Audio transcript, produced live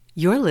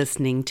You're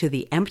listening to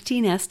the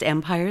Empty Nest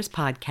Empires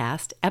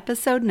podcast,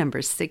 episode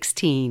number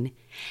 16.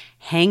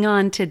 Hang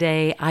on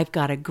today, I've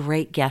got a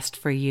great guest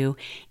for you,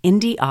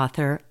 indie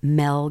author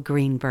Mel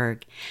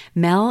Greenberg.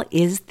 Mel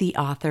is the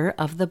author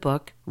of the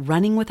book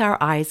Running with Our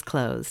Eyes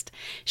Closed.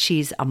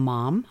 She's a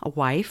mom, a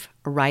wife,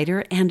 a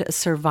writer, and a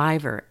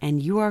survivor,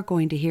 and you are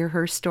going to hear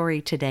her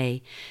story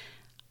today.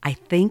 I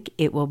think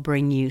it will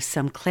bring you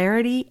some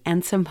clarity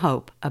and some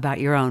hope about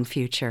your own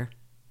future.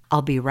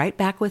 I'll be right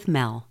back with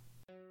Mel.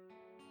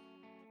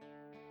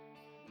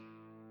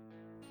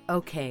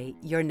 Okay,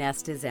 your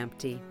nest is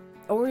empty,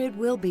 or it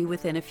will be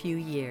within a few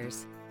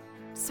years.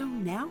 So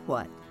now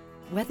what?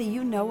 Whether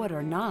you know it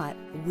or not,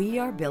 we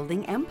are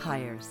building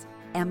empires.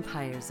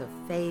 Empires of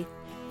faith,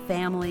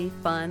 family,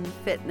 fun,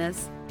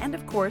 fitness, and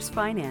of course,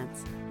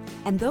 finance.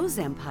 And those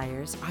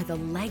empires are the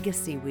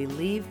legacy we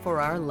leave for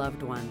our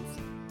loved ones.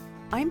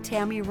 I'm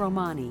Tammy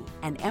Romani,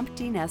 an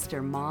empty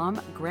nester mom,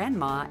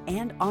 grandma,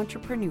 and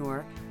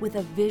entrepreneur with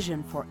a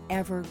vision for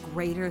ever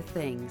greater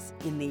things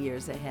in the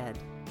years ahead.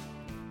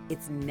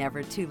 It's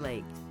never too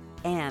late,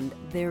 and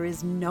there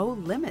is no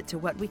limit to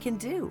what we can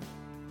do.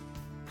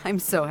 I'm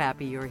so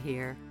happy you're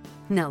here.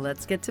 Now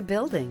let's get to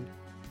building.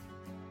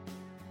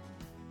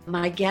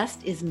 My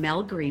guest is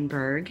Mel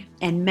Greenberg,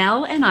 and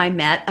Mel and I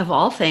met, of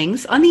all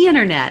things, on the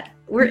internet.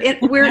 We're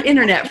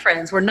internet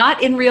friends. We're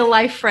not in real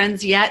life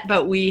friends yet,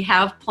 but we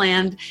have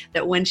planned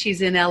that when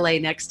she's in LA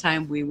next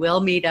time, we will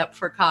meet up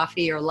for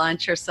coffee or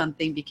lunch or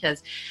something,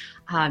 because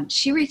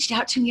she reached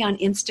out to me on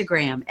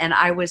Instagram, and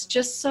I was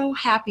just so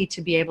happy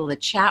to be able to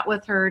chat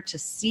with her, to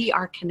see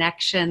our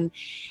connection,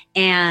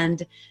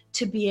 and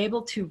to be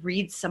able to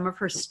read some of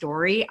her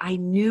story. I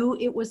knew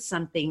it was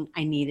something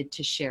I needed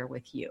to share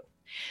with you.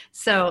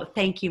 So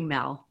thank you,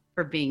 Mel,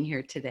 for being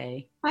here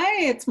today.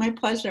 Hi, it's my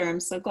pleasure. I'm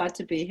so glad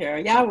to be here.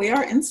 Yeah, we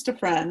are Insta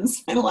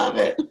friends. I love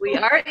it. We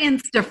are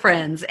Insta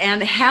friends.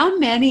 And how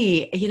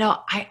many,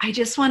 I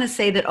just want to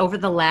say that over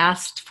the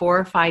last 4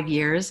 or 5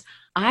 years,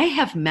 I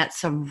have met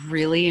some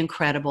really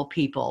incredible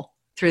people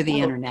through the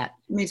internet.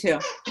 Me too.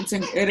 It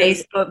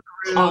is Facebook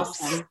groups.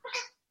 awesome.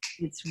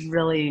 It's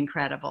really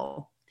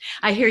incredible.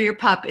 I hear your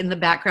pup in the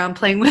background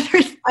playing with her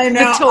I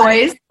know. the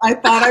toys. I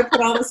thought I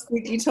put all the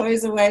squeaky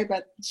toys away,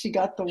 but she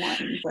got the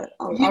one. But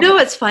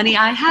It's funny.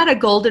 I had a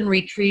golden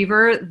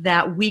retriever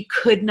that we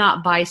could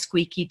not buy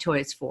squeaky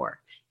toys for.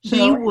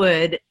 He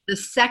would, the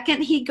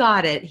second he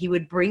got it, he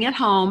would bring it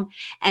home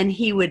and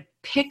he would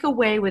pick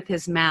away with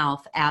his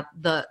mouth at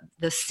the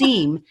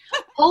seam,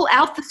 pull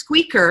out the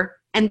squeaker,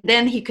 and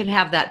then he could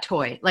have that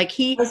toy. Like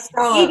he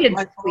hated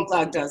my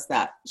bulldog does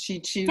that. She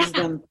chews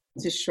them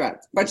to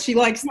shreds, but she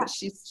likes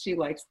she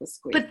likes the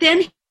squeak. But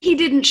then he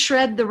didn't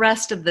shred the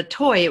rest of the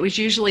toy. It was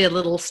usually a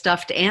little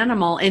stuffed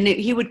animal, and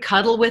he would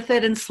cuddle with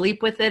it and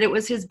sleep with it. It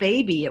was his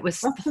baby. It was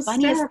That's the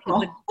funniest.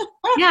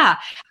 Yeah.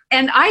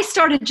 And I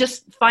started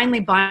just finally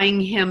buying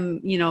him,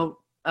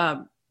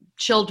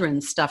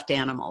 children's stuffed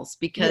animals,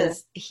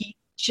 because he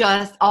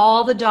just,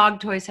 all the dog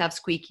toys have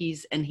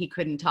squeakies and he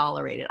couldn't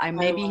tolerate it.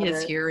 Maybe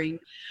his hearing,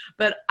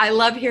 but I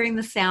love hearing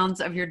the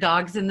sounds of your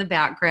dogs in the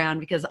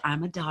background because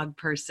I'm a dog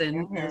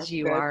person, as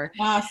you are.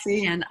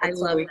 See, and I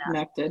love that.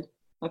 Connected.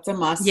 That's a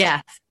must.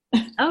 Yes.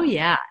 Oh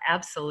yeah,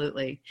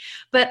 absolutely.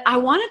 But I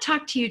want to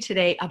talk to you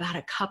today about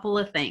a couple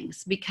of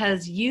things,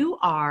 because you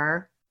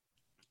are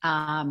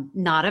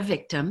not a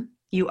victim.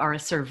 You are a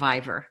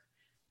survivor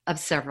of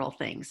several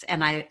things.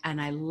 And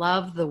I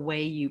love the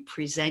way you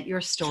present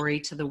your story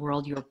to the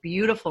world. You're a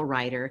beautiful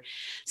writer.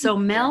 So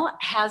Mel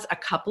has a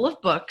couple of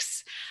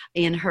books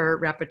in her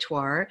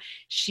repertoire.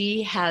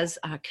 She has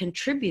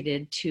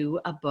contributed to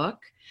a book,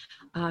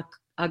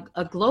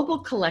 a global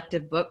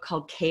collective book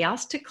called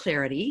Chaos to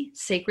Clarity,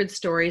 Sacred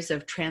Stories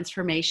of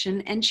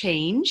Transformation and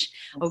Change.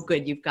 Oh,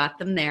 good. You've got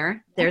them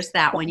there. There's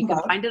that one. You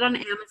can find it on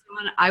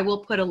Amazon. I will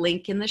put a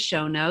link in the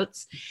show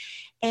notes.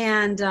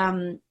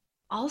 And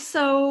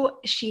also,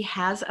 she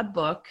has a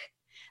book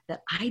that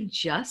I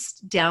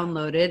just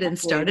downloaded and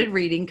started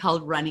reading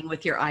called Running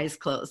with Your Eyes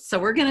Closed. So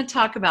we're going to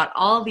talk about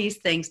all these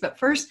things. But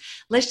first,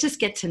 let's just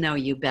get to know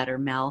you better,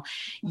 Mel.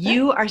 Okay.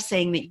 You are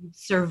saying that you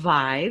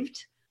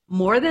survived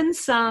more than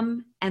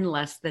some and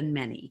less than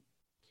many.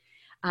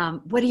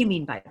 What do you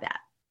mean by that?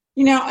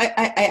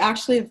 I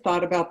actually have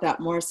thought about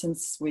that more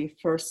since we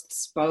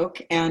first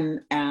spoke, and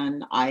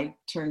I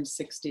turned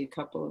 60 a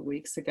couple of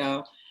weeks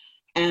ago.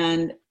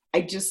 And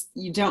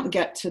you don't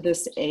get to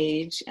this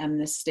age and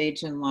this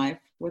stage in life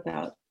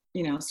without,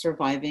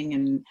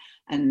 surviving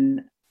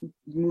and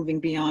moving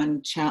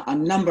beyond a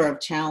number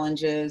of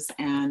challenges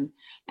and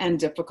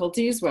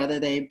difficulties, whether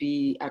they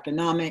be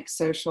economic,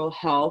 social,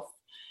 health,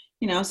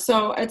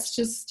 so it's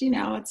just,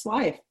 it's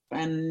life,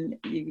 and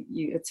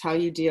it's how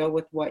you deal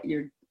with what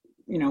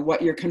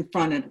you're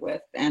confronted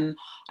with. And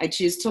I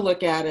choose to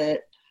look at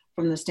it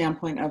from the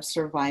standpoint of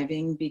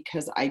surviving,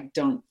 because I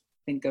don't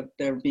think of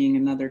there being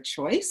another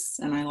choice.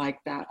 And I like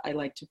that. I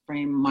like to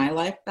frame my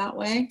life that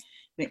way. And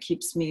it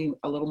keeps me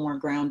a little more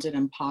grounded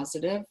and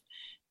positive.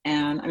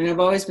 And I've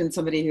always been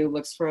somebody who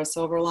looks for a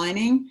silver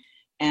lining,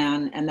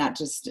 and that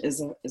just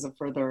is a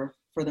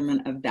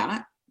furtherment of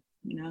that.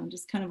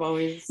 just kind of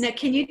always. Now,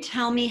 can you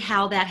tell me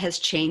how that has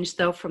changed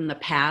though from the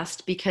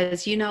past?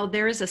 Because,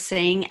 there is a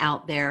saying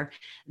out there,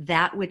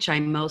 that which I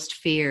most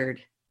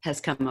feared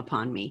has come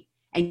upon me.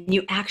 And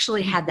you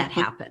actually had that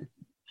happen.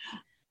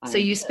 So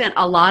you spent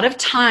a lot of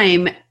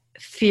time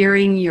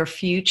fearing your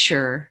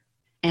future.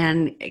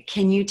 And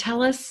can you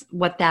tell us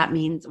what that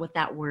means, what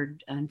that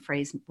word and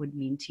phrase would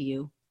mean to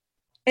you?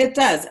 It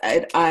does.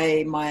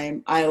 I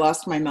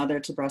lost my mother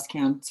to breast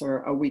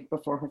cancer a week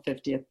before her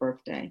 50th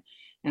birthday,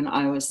 and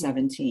I was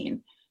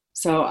 17.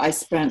 So I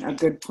spent a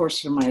good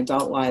portion of my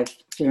adult life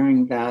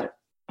fearing that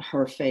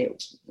her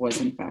fate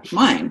was in fact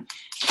mine,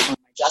 or my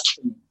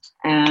destiny.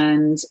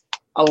 And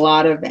a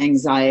lot of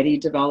anxiety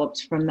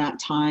developed from that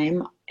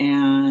time.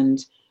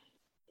 And,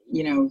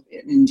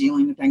 in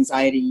dealing with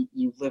anxiety,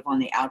 you live on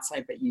the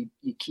outside, but you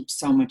keep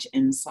so much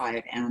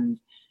inside. And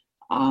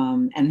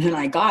then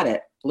I got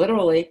it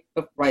literally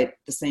right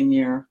the same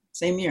year,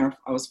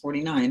 I was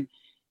 49.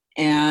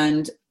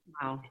 And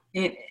wow.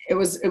 It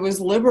was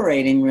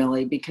liberating,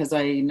 really, because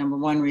I, number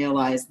one,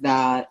 realized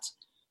that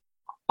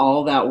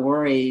all that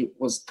worry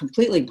was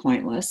completely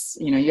pointless.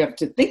 You have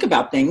to think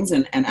about things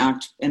and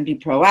act and be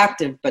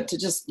proactive, but to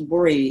just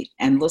worry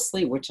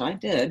endlessly, which I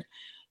did,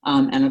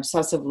 and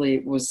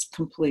obsessively, was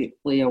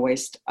completely a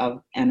waste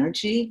of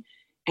energy,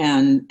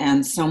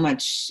 and so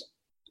much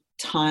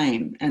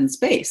time and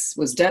space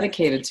was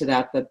dedicated to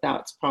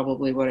that's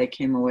probably what I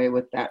came away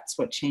with. That's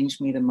what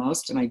changed me the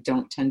most. And I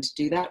don't tend to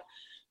do that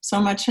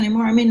so much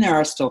anymore. I mean, there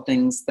are still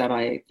things that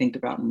I think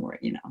about more,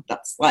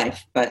 that's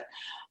life, but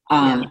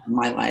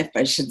my life,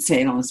 I should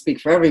say. I don't speak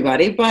for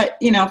everybody, but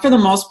for the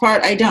most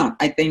part, I don't.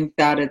 I think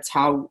that it's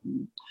how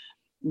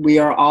we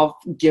are all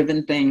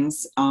given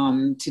things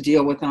to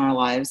deal with in our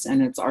lives,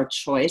 and it's our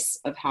choice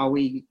of how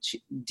we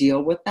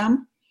deal with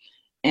them.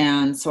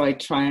 And so I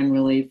try and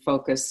really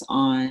focus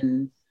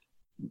on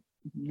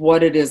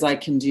what it is I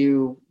can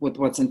do with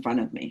what's in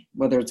front of me,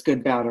 whether it's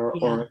good, bad,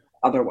 or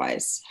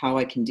otherwise, how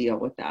I can deal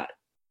with that.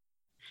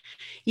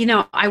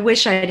 I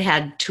wish I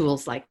had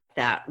tools like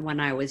that when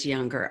I was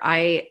younger.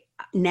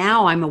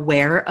 Now I'm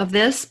aware of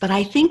this, but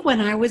I think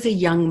when I was a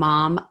young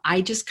mom,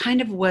 I just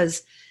kind of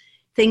was,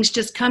 things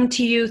just come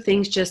to you,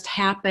 things just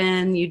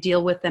happen, you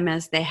deal with them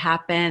as they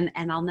happen.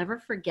 And I'll never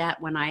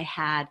forget when I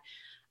had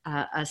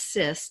a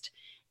cyst,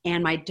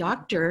 and my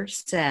doctor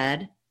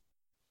said,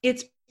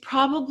 it's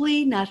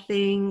probably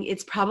nothing.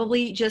 It's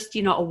probably just,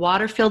 a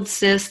water-filled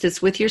cyst.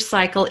 It's with your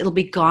cycle. It'll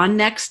be gone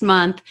next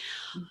month.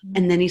 Mm-hmm.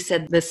 And then he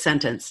said this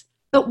sentence,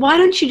 but why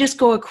don't you just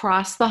go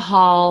across the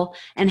hall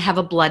and have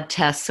a blood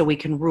test so we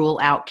can rule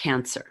out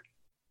cancer?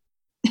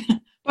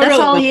 That's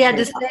all he had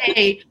to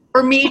say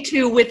for me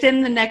to,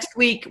 within the next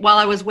week, while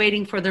I was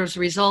waiting for those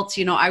results,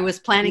 I was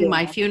planning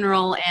my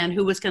funeral and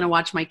who was going to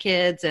watch my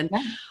kids. And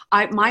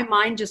my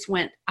mind just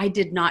went, I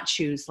did not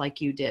choose like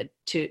you did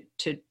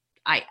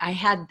I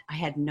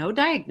had no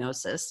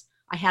diagnosis.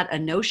 I had a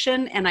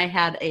notion, and I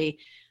had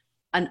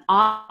an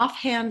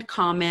offhand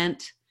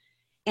comment,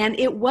 and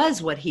it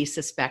was what he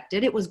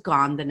suspected. It was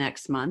gone the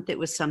next month. It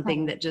was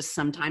something that just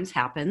sometimes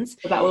happens.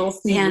 So that little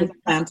seed was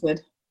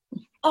planted.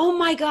 Oh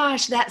my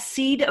gosh, that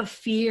seed of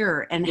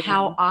fear, and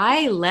how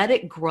I let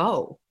it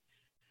grow.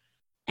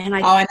 And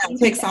I know, it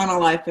takes on a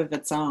life of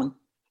its own.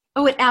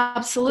 Oh, it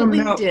absolutely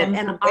did.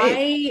 And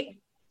I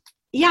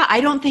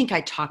don't think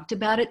I talked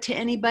about it to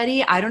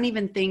anybody. I don't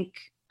even think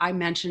I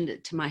mentioned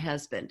it to my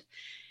husband.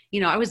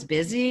 I was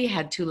busy,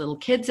 had 2 little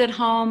kids at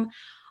home.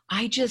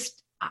 I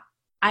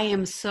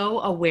am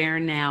so aware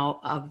now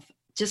of,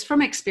 just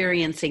from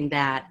experiencing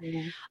that,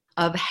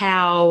 of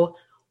how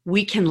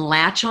we can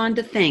latch on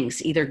to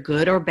things, either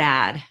good or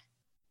bad,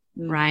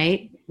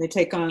 right? They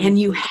take on. And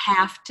you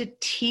have to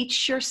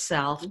teach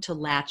yourself to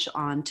latch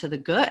on to the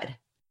good.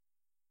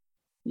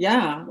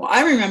 Yeah. Well,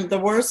 I remember the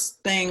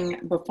worst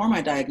thing before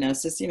my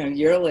diagnosis,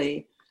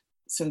 yearly,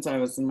 since I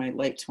was in my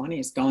late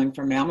 20s, going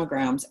for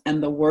mammograms,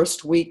 and the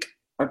worst week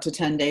or to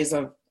 10 days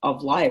of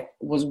life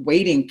was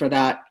waiting for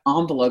that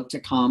envelope to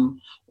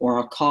come or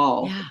a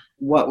call. Yeah.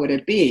 What would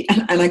it be?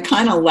 And I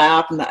kind of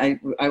laugh, and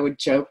I would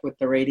joke with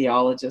the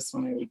radiologist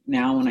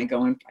when I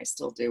go in, I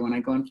still do, when I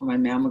go in for my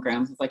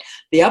mammograms, it's like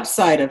the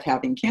upside of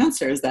having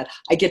cancer is that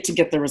I get to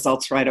get the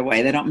results right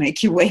away. They don't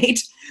make you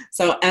wait.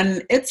 So,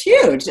 and it's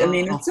huge. I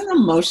mean, it's an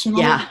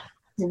emotional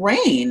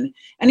drain.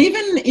 And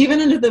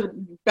even into the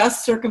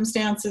best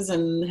circumstances,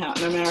 and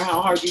no matter how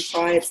hard you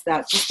try, it's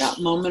just that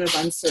moment of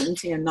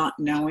uncertainty and not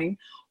knowing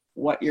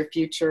what your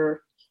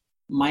future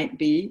might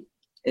be.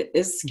 It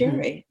is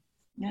scary.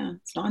 Yeah,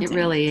 it's daunting. It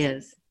really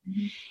is.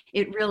 Mm-hmm.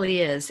 It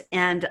really is.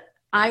 And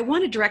I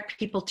want to direct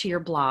people to your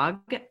blog,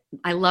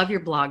 I love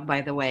your blog,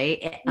 by the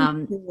way.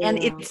 And Yeah.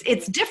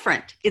 it's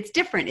different. It's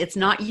different. It's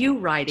not you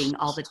writing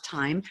all the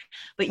time,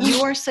 but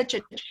you are such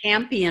a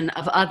champion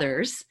of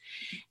others,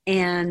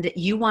 and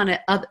you want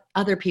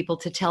other people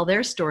to tell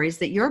their stories,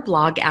 that your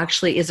blog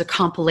actually is a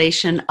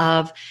compilation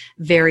of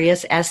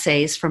various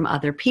essays from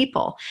other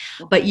people.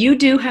 But you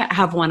do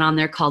have one on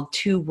there called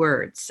 2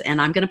 Words,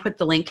 and I'm going to put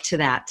the link to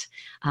that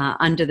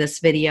under this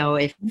video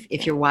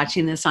if you're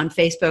watching this on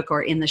Facebook,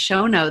 or in the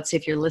show notes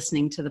if you're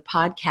listening to the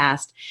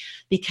podcast,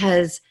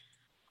 because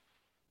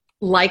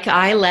like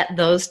I let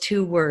those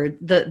 2 words,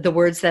 the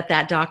words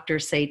that doctor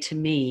say to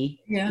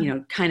me,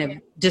 kind of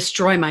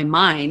destroy my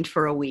mind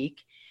for a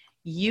week.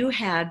 You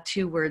had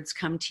 2 words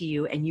come to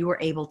you, and you were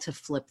able to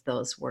flip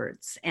those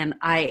words. And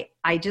I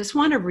just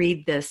want to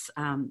read this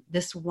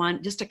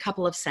one, just a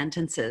couple of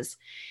sentences.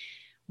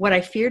 What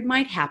I feared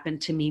might happen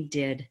to me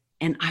did,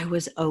 and I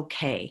was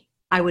okay.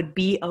 I would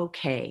be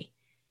okay.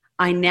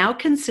 I now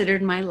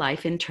considered my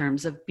life in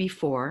terms of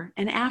before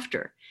and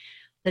after.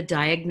 The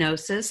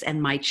diagnosis and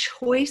my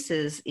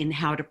choices in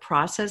how to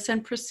process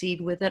and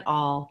proceed with it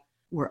all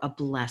were a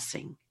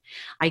blessing.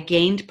 I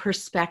gained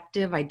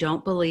perspective I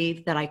don't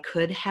believe that I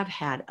could have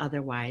had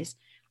otherwise.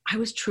 I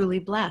was truly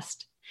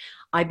blessed.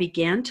 I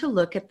began to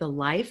look at the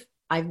life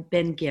I've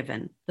been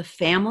given, the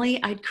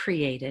family I'd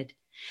created,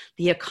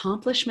 the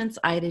accomplishments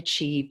I'd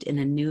achieved in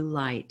a new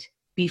light.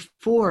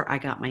 Before I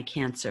got my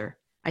cancer,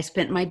 I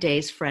spent my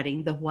days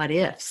fretting the what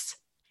ifs.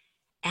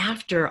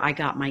 After I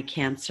got my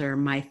cancer,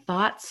 my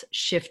thoughts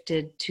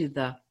shifted to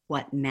the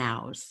what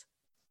nows.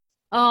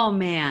 Oh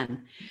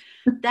man,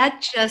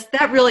 that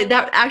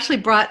actually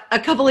brought a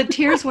couple of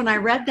tears when I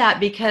read that,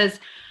 because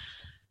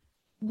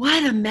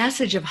what a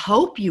message of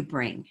hope you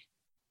bring.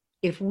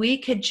 If we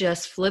could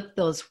just flip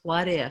those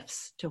what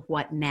ifs to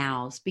what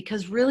nows,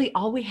 because really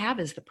all we have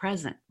is the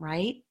present,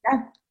 right?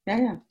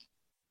 Yeah.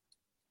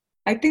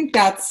 I think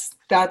that's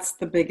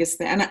the biggest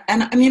thing.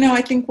 And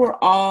I think we're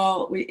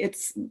all,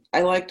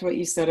 I liked what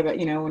you said about,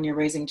 when you're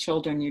raising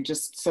children, you're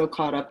just so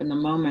caught up in the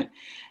moment.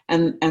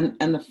 And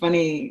the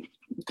funny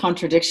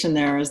contradiction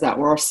there is that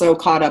we're so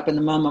caught up in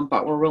the moment,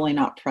 but we're really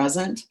not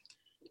present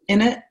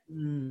in it.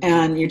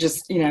 And you're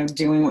just,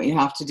 doing what you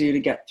have to do to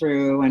get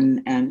through,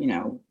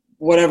 and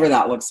whatever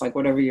that looks like,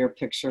 whatever your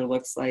picture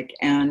looks like.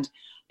 And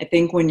I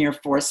think when you're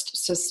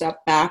forced to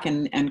step back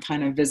and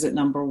kind of visit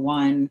number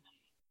one,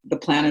 the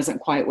plan isn't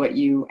quite what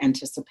you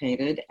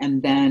anticipated.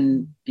 And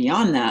then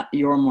beyond that,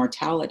 your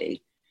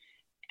mortality,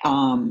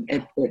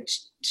 it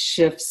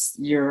shifts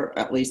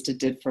at least it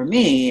did for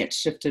me, it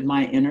shifted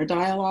my inner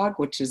dialogue,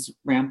 which is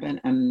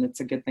rampant. And it's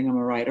a good thing I'm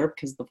a writer,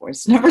 because the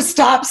voice never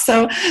stops.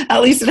 So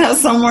at least it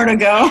has somewhere to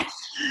go.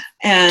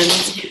 And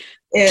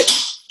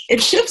it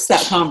shifts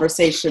that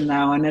conversation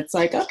though. And it's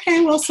like,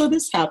 okay, well, so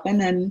this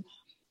happened, and,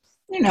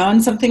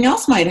 and something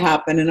else might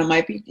happen, and it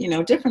might be,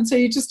 different. So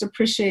you just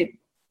appreciate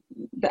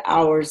the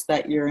hours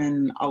that you're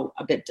in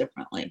a bit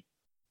differently.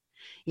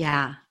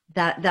 Yeah,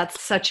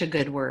 that's such a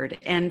good word.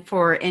 And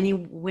for any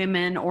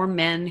women or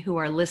men who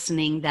are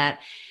listening that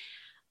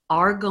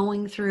are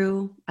going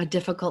through a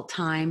difficult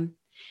time,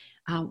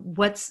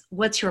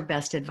 what's your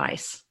best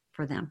advice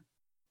for them?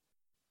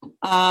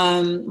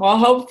 Well,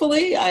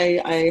 hopefully,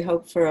 I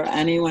hope for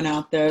anyone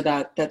out there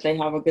that they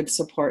have a good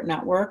support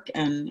network,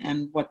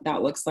 and what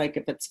that looks like,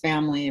 if it's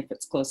family, if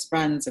it's close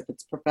friends, if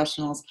it's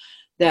professionals,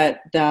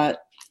 that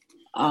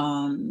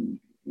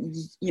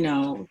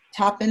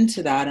tap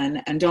into that,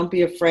 and don't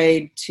be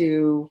afraid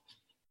to,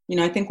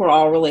 I think we're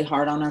all really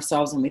hard on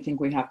ourselves, and we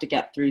think we have to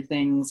get through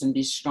things and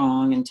be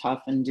strong and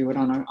tough and do it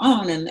on our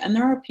own. And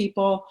there are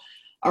people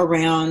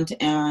around,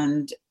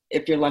 and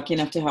if you're lucky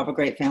enough to have a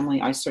great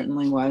family, I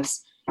certainly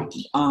was,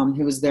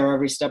 who was there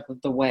every step of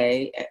the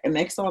way, it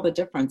makes all the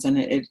difference. And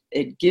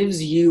it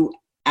gives you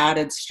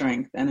added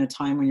strength in a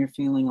time when you're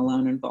feeling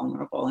alone and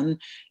vulnerable,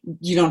 and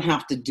you don't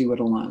have to do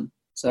it alone.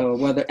 So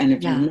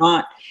if you're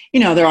not,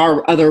 there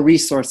are other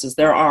resources,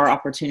 there are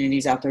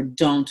opportunities out there.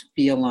 Don't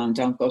be alone.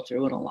 Don't go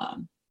through it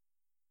alone.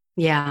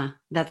 Yeah,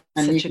 that's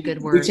such a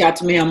good word. Reach out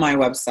to me on my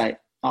website.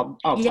 I'll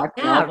talk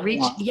to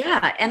you.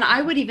 And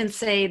I would even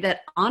say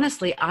that,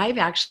 honestly, I've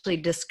actually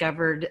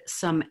discovered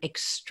some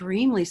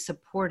extremely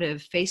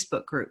supportive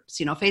Facebook groups.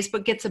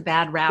 Facebook gets a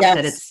bad rap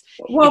that it's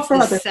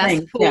the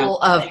cesspool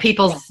of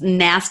people's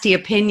nasty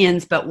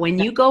opinions. But when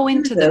you go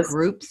into the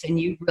groups and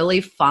you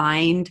really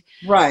find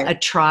a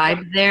tribe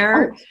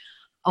there,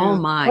 oh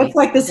my! It's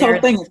like this whole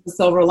thing is the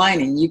silver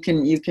lining. You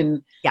can you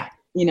can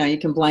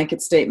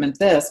blanket statement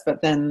this, but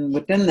then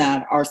within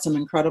that are some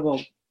incredible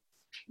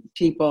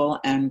people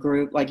and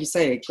group, like you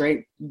say,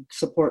 great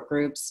support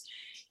groups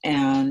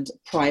and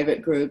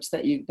private groups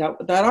that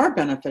are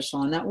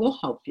beneficial and that will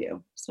help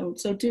you. So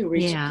do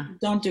reach.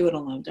 Don't do it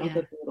alone. Don't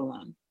go through it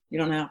alone. You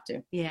don't have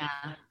to. Yeah.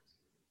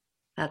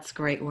 That's a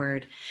great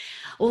word.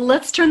 Well,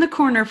 let's turn the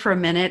corner for a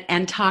minute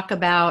and talk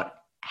about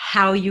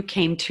how you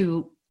came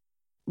to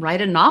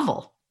write a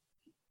novel.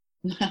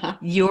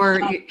 Your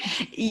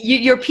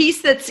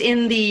piece that's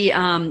in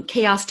the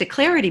Chaos to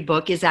Clarity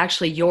book is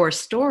actually your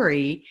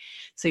story.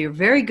 So you're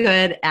very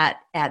good at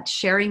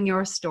sharing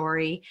your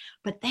story,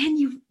 but then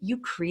you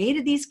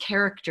created these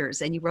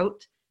characters and you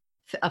wrote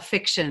a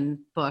fiction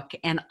book.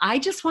 And I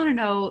just want to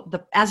know,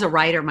 as a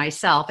writer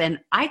myself, and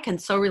I can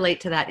so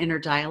relate to that inner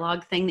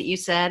dialogue thing that you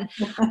said.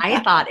 I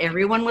thought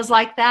everyone was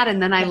like that,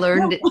 and then I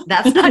learned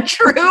that's not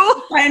true.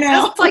 I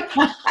know. It's like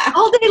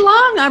all day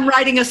long I'm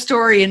writing a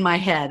story in my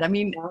head. I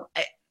mean,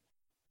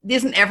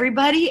 isn't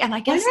everybody? And I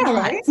guess not.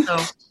 Right? So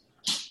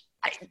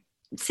it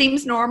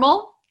seems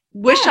normal.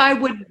 Wish I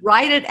would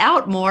write it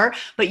out more,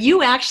 but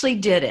you actually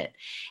did it,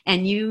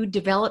 and you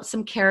developed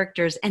some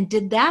characters. And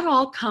did that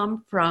all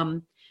come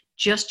from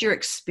just your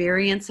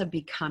experience of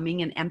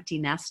becoming an empty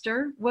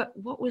nester? What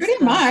was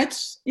pretty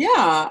much?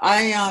 Yeah.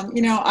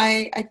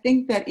 I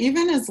think that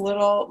even as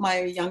little,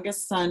 my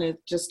youngest son had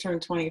just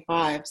turned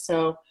 25.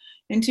 So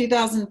in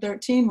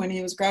 2013, when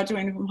he was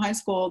graduating from high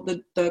school,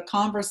 the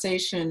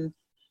conversation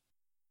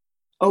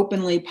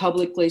openly,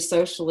 publicly,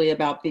 socially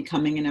about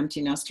becoming an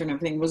empty nester and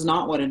everything was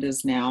not what it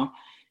is now.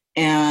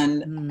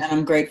 And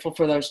I'm grateful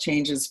for those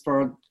changes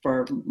for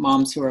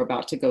moms who are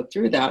about to go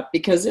through that,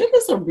 because it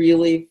is a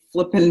really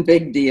flippin'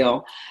 big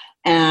deal.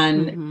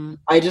 And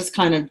I just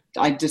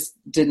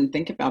didn't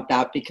think about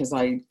that, because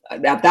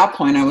at that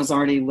point I was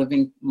already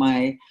living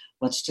my,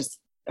 let's just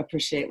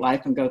appreciate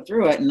life and go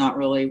through it and not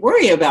really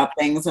worry about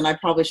things. And I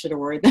probably should have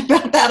worried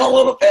about that a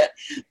little bit,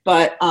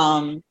 but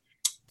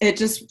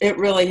it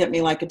really hit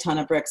me like a ton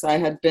of bricks. I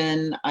have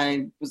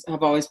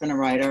always been a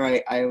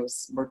writer. I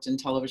worked in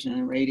television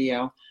and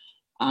radio,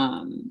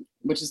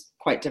 which is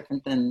quite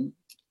different than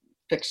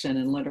fiction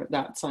and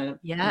that side of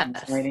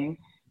writing.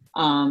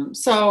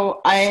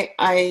 So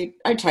I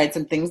tried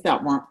some things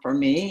that weren't for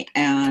me,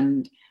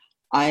 and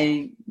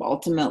I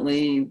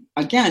ultimately,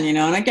 again,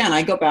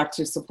 I go back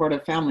to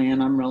supportive family,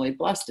 and I'm really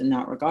blessed in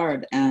that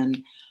regard.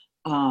 And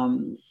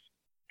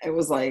it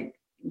was like,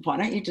 why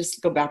don't you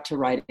just go back to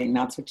writing?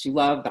 That's what you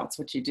love. That's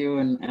what you do.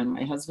 And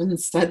my husband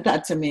said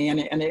that to me,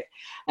 and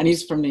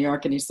he's from New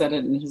York, and he said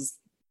it in his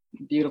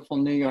beautiful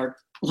New York,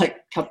 like,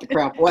 cut the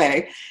crap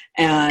way.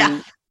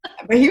 And,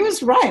 but he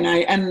was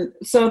right. And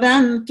so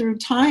then through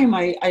time,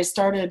 I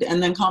started,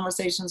 and then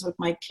conversations with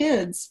my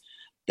kids,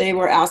 they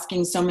were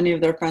asking, so many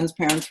of their friends'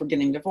 parents were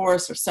getting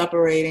divorced or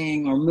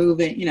separating or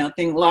moving,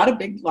 a lot of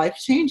big life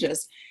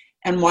changes,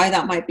 and why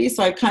that might be.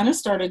 So I kind of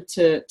started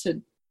to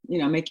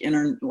make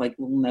inner, like,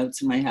 little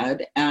notes in my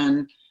head,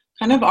 and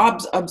kind of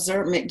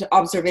make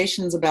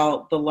observations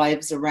about the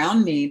lives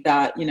around me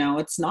that,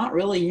 it's not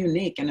really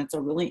unique, and it's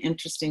a really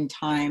interesting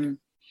time.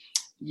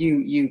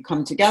 You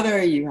come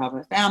together, you have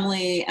a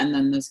family, and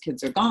then those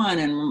kids are gone.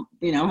 And,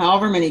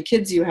 however many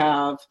kids you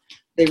have,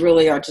 they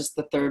really are just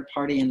the third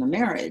party in the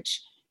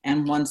marriage.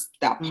 And once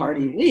that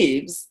party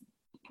leaves,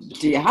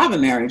 do you have a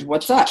marriage?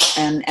 What's up?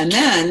 And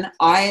then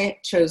I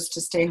chose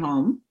to stay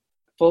home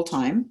full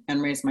time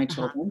and raise my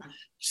children.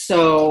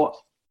 So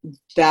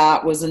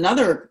that was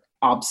another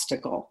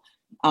obstacle.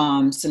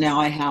 So now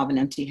I have an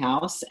empty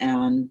house,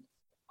 and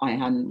I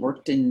hadn't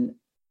worked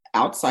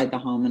outside the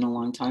home in a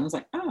long time. I was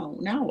like, oh,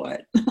 now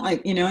what?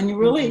 And you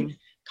really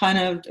kind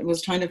of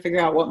was trying to figure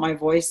out what my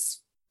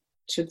voice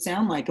should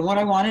sound like and what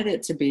I wanted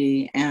it to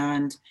be.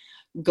 And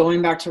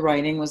going back to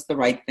writing was the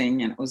right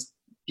thing, and it was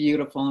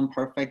beautiful and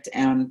perfect.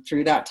 And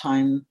through that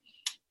time,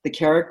 the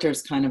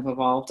characters kind of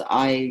evolved.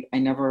 I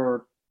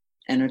never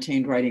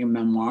entertained writing a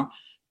memoir,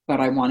 but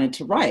I wanted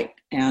to write,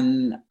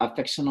 and a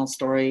fictional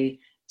story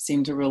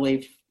seemed a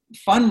really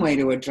fun way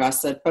to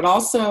address it, but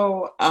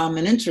also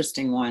an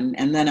interesting one.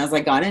 And then as I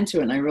got into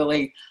it, and I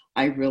really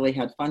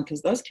had fun,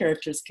 because those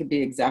characters could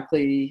be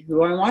exactly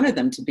who I wanted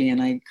them to be.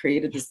 And I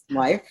created this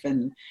life,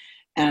 and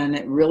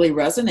it really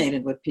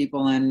resonated with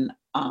people. And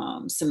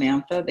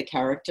Samantha, the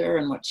character,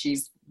 and what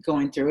she's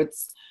going through,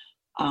 it's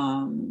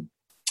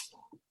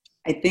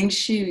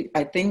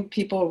I think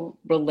people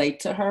relate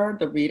to her,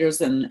 the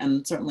readers,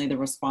 and certainly the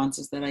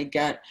responses that I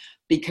get,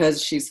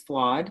 because she's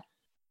flawed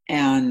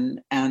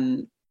and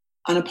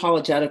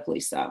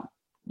unapologetically so,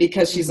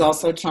 because she's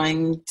also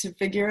trying to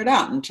figure it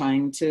out and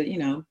trying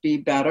to, be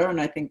better.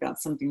 And I think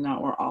that's something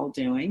that we're all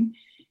doing.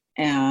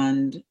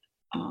 And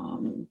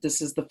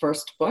this is the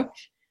first book,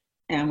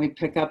 and we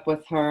pick up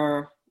with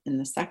her in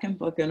the second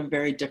book in a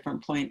very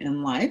different point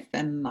in life.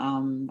 And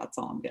that's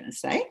all I'm going to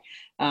say.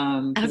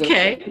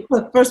 Okay.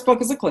 The first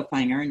book is a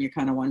cliffhanger, and you're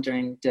kind of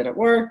wondering, did it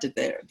work? Did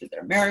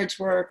their marriage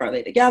work? Are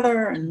they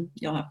together? And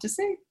you'll have to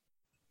see.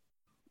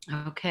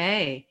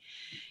 Okay.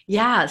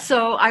 Yeah.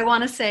 So I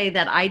want to say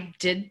that I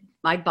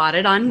bought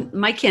it on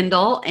my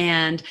Kindle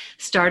and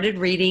started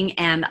reading,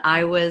 and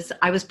I was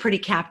pretty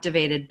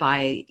captivated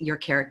by your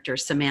character,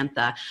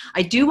 Samantha.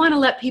 I do want to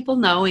let people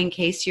know, in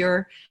case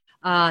you're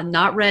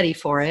not ready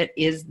for it,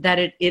 is that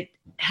it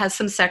has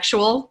some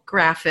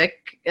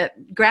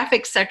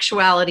graphic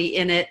sexuality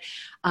in it,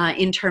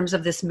 in terms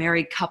of this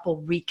married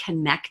couple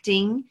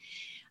reconnecting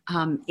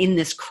in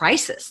this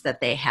crisis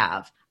that they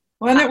have.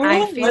 Well, and it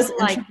really was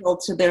integral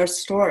to their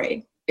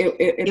story.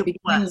 It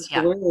became the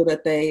glue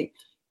that they,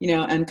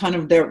 and kind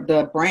of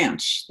the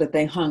branch that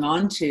they hung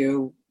on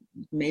to,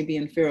 maybe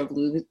in fear of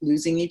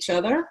losing each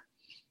other.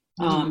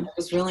 Mm-hmm. It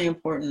was really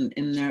important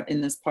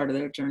in this part of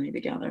their journey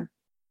together.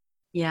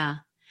 Yeah.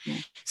 Yeah.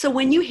 So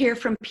when you hear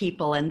from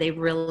people and they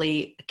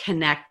really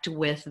connect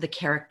with the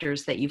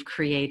characters that you've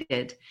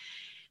created,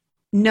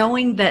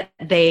 knowing that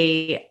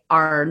they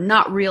are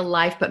not real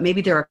life, but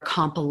maybe they're a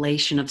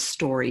compilation of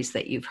stories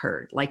that you've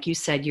heard. Like you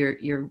said,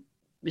 your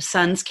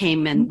sons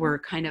came and were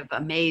kind of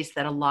amazed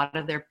that a lot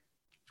of their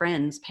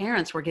friends'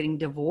 parents were getting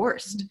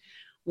divorced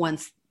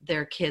once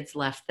their kids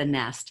left the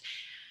nest.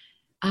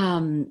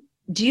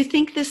 Do you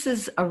think this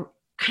is a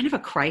kind of a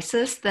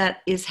crisis that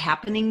is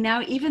happening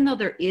now, even though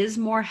there is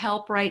more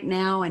help right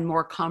now and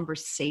more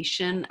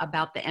conversation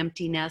about the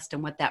empty nest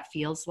and what that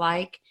feels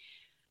like?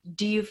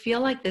 Do you feel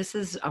like this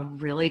is a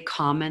really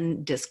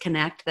common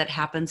disconnect that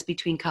happens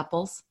between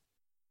couples?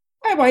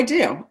 Oh, I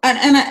do.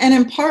 And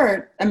in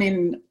part, I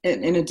mean,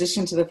 in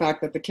addition to the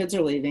fact that the kids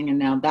are leaving and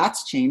now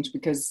that's changed,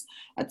 because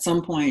at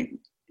some point,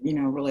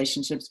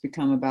 relationships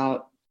become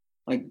about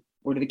like,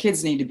 what do the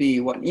kids need to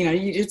be? What,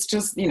 it's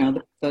just,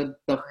 the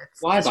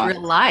It's flyby.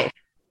 real life.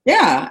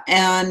 Yeah.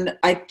 And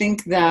I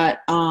think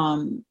that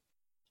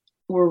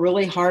we're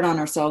really hard on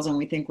ourselves and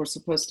we think we're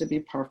supposed to be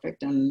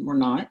perfect and we're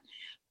not.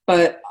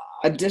 But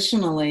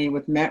additionally,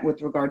 with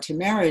regard to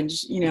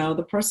marriage,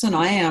 the person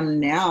I am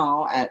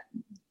now at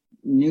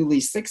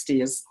newly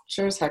 60 is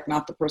sure as heck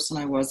not the person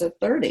I was at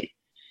 30.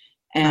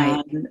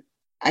 And Right.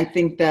 I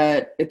think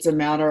that it's a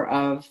matter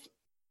of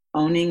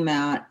owning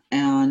that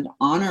and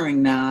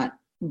honoring that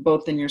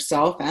both in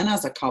yourself and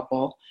as a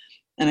couple.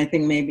 And I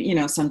think maybe,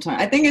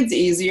 sometimes I think it's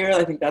easier.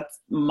 I think that's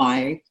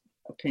my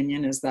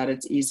opinion, is that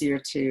it's easier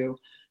to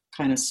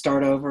kind of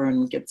start over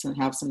and get to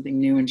have something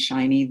new and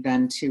shiny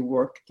than to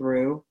work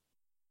through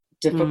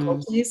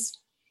difficulties.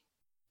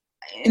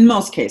 In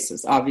most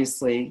cases,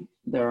 obviously,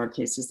 there are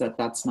cases that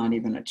that's not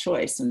even a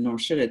choice, and nor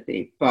should it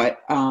be. But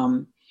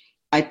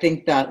I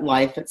think that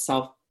life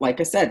itself, like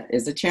I said,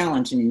 is a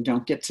challenge, and you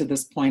don't get to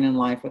this point in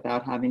life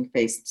without having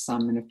faced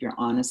some. And if you're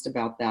honest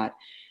about that,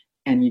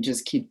 and you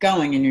just keep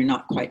going, and you're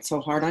not quite so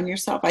hard on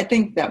yourself, I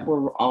think that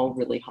we're all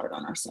really hard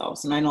on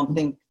ourselves, and I don't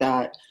think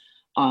that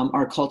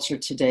our culture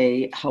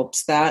today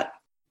helps that.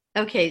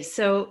 Okay,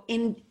 so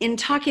in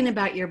talking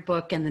about your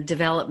book and the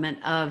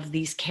development of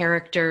these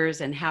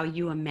characters and how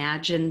you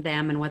imagine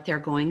them and what they're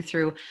going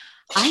through,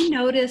 I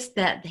noticed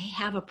that they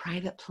have a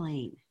private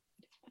plane.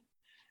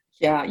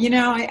 Yeah,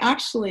 I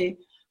actually,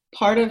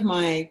 part of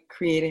my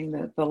creating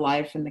the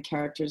life and the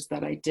characters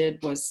that I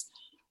did was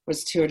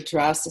to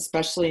address,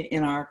 especially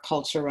in our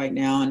culture right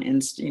now and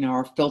in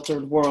our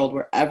filtered world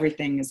where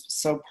everything is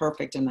so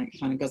perfect, and that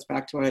kind of goes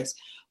back to what I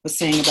was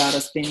saying about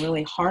us being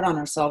really hard on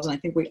ourselves. And I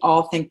think we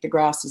all think the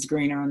grass is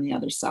greener on the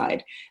other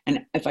side.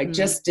 And if I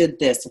just did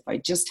this, if I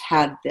just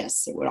had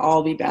this, it would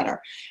all be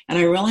better. And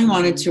I really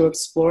wanted to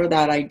explore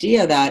that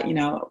idea that,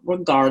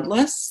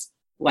 regardless,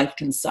 life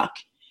can suck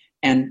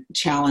and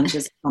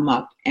challenges come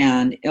up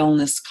and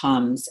illness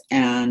comes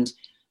and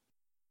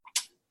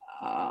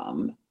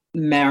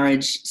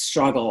marriage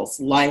struggles,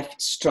 life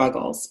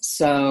struggles.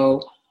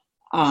 So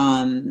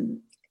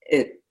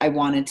I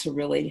wanted to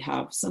really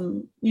have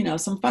some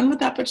fun with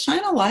that, but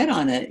shine a light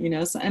on it,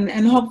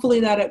 and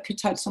hopefully that it could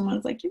touch someone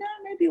who's like,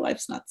 maybe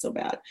life's not so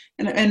bad.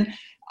 And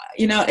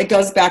it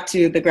goes back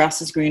to the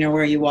grass is greener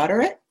where you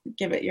water it,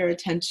 give it your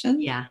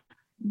attention. Yeah.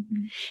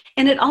 Mm-hmm.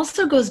 And it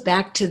also goes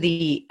back to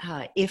the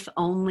if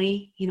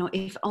only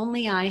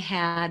I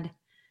had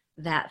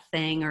that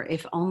thing, or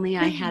if only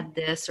I had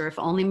this, or if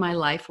only my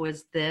life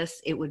was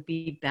this, it would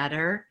be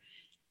better.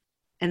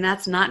 And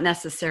that's not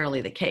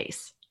necessarily the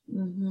case.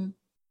 Mm-hmm.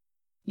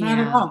 Not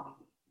at all.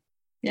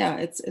 Yeah,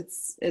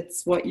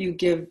 it's what you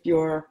give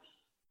your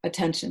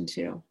attention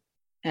to.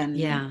 And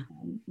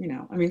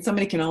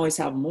somebody can always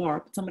have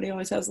more, but somebody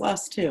always has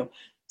less too.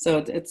 So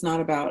it's not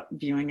about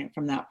viewing it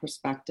from that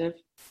perspective.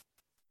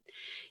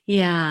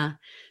 Yeah.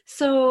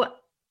 So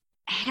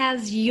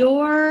has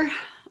your,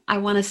 I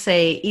want to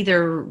say,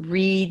 either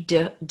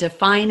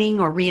redefining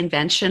or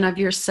reinvention of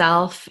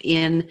yourself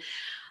in,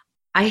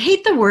 I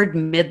hate the word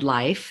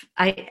midlife.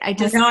 I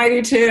know, I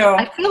do too.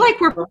 I feel like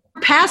we're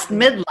past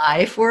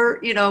midlife.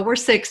 We're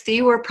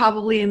 60. We're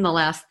probably in the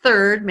last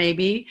third,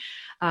 maybe.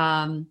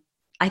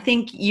 I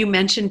think you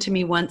mentioned to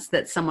me once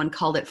that someone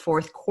called it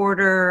fourth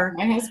quarter.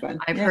 My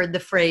husband. I've heard the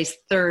phrase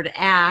third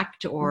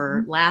act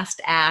or last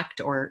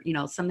act, or,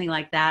 something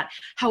like that.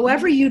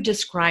 However you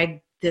describe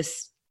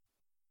this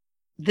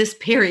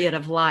period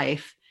of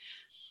life,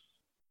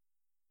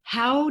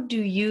 how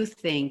do you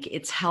think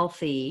it's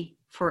healthy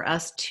for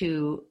us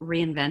to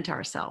reinvent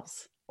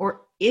ourselves?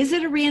 Or is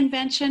it a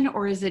reinvention,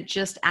 or is it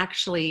just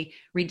actually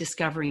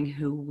rediscovering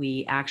who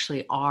we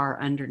actually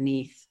are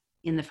underneath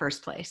in the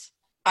first place?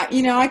 I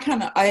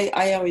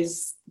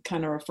always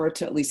kind of refer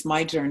to at least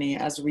my journey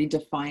as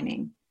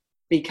redefining,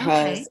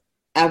 because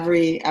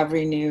every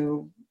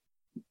new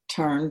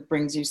turn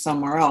brings you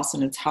somewhere else,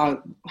 and it's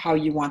how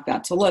you want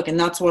that to look. And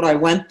that's what I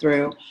went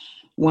through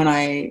when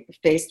I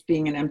faced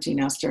being an empty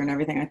nester and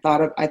everything. I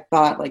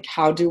thought like,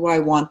 how do I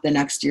want the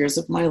next years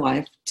of my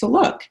life to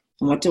look?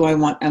 And what do I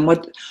want? And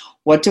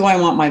what do I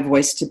want my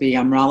voice to be?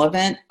 I'm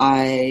relevant.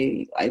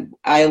 I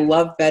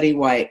love Betty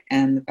White,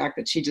 and the fact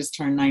that she just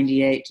turned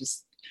 98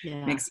 just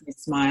makes me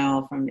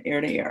smile from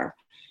ear to ear.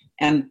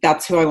 And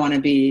that's who I want to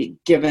be,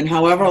 given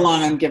however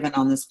long I'm given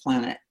on this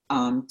planet,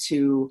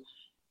 to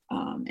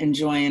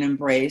enjoy and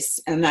embrace.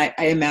 And I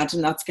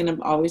imagine that's going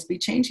to always be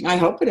changing. I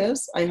hope it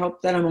is. I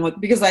hope that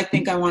because I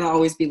think I want to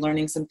always be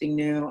learning something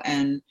new.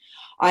 And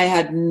I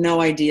had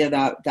no idea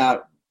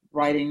that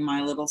writing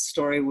my little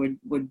story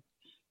would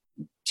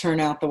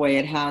turn out the way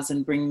it has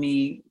and bring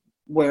me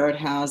where it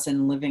has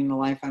and living the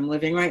life I'm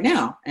living right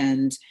now.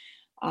 And,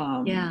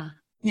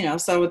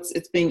 so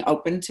it's being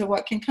open to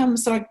what can come.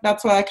 So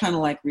that's why I kind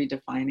of like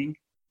redefining.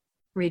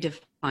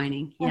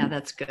 Redefining. Yeah,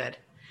 that's good.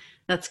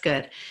 That's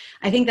good.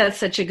 I think that's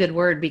such a good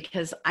word,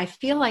 because I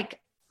feel like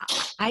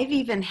I've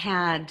even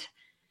had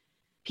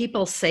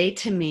people say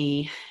to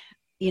me,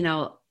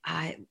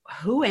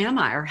 who am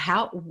I, or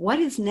what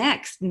is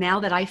next,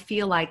 now that I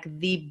feel like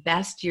the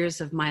best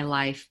years of my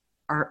life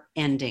are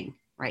ending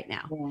right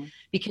now,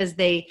 because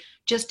they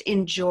just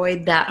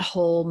enjoyed that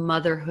whole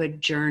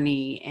motherhood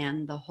journey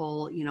and the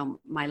whole,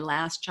 my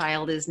last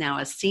child is now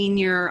a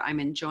senior. I'm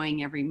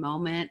enjoying every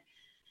moment.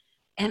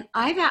 And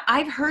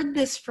I've heard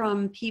this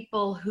from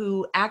people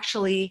who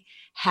actually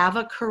have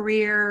a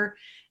career.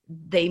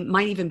 They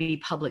might even be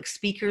public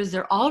speakers.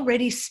 They're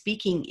already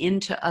speaking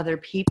into other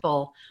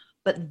people,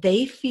 but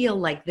they feel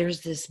like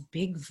there's this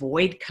big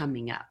void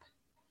coming up.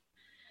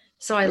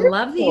 So I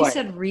love that you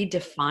said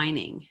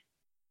redefining.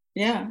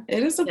 Yeah,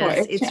 it is a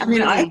void.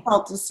 I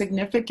felt a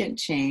significant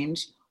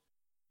change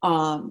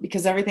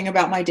because everything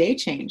about my day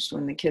changed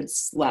when the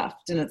kids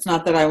left. And it's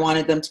not that I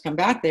wanted them to come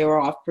back. They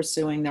were off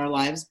pursuing their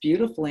lives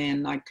beautifully,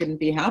 and I couldn't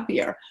be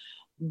happier.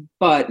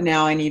 But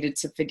now I needed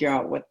to figure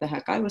out what the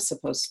heck I was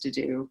supposed to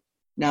do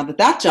now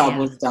that job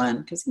was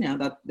done. Because,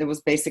 that it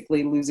was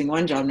basically losing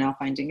one job, now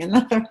finding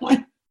another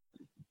one.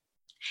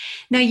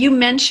 Now, you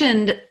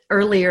mentioned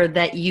earlier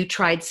that you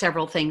tried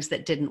several things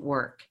that didn't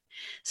work.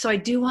 So I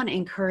do want to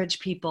encourage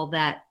people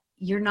that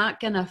you're not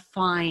going to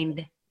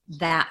find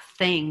that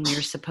thing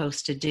you're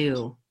supposed to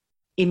do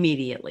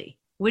immediately.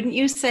 Wouldn't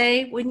you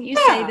say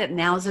that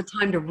now's the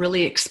time to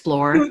really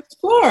explore?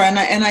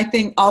 And I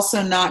think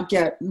also not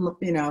get,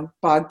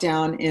 bogged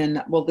down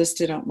in, well, this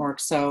didn't work,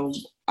 so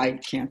I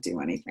can't do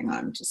anything.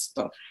 I'm just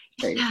a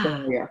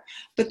failure.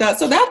 But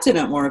that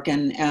didn't work,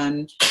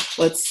 and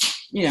let's,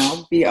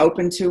 be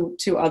open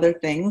to other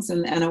things,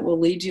 and it will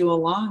lead you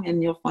along,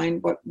 and you'll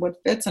find what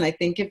fits. And I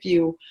think if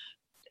you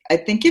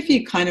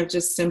kind of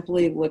just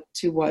simply look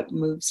to what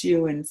moves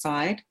you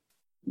inside,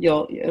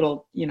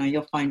 you'll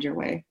find your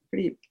way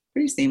pretty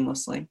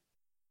seamlessly.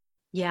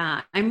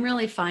 Yeah, I'm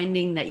really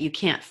finding that you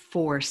can't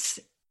force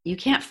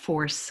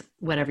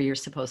whatever you're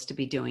supposed to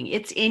be doing.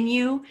 It's in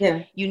you.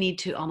 Yeah. You need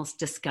to almost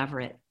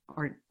discover it.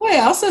 I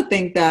also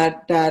think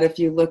that if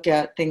you look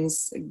at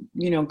things,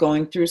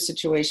 going through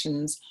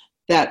situations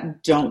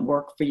that don't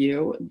work for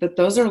you, that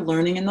those are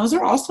learning, and those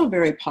are also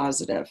very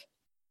positive.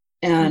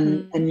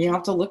 And you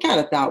have to look at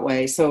it that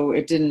way. So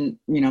it didn't,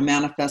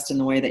 manifest in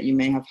the way that you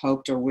may have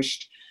hoped or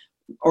wished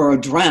or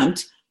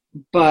dreamt,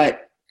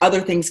 but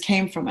other things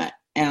came from it.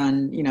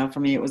 And, for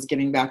me, it was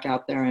getting back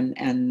out there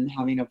and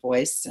having a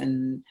voice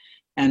and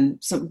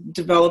some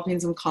developing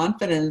some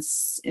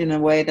confidence in a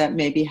way that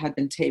maybe had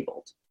been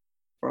tabled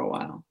for a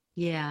while.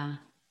 Yeah.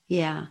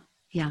 Yeah.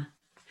 Yeah.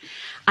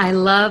 I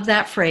love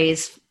that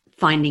phrase,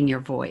 finding your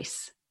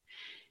voice,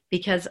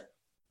 because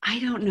I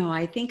don't know.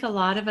 I think a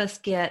lot of us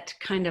get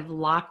kind of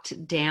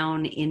locked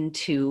down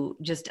into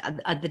just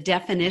the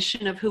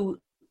definition of who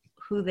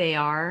they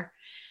are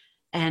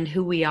and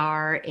who we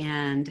are,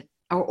 and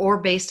or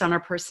based on our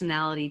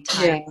personality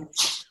type.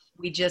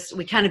 Yeah.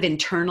 We kind of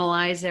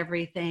internalize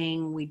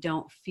everything. We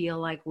don't feel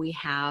like we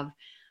have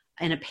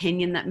an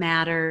opinion that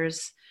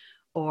matters,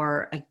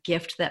 or a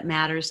gift that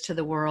matters to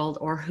the world,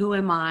 or who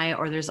am I,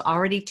 or there's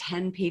already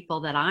 10 people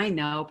that I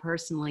know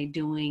personally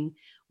doing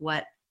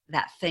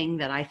that thing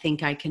that I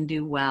think I can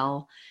do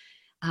well.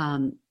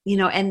 And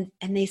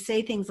they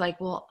say things like,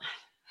 well,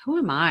 who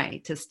am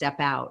I to step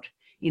out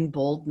in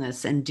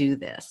boldness and do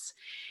this?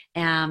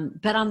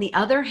 But on the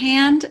other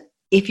hand,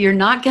 if you're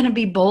not going to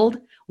be bold,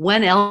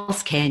 when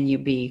else can you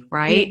be,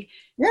 right?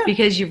 Yeah.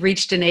 Because you've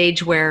reached an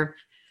age where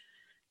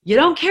you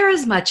don't care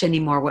as much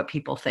anymore what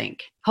people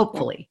think,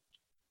 hopefully.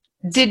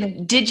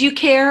 Did you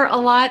care a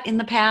lot in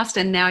the past,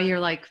 and now you're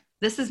like,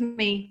 this is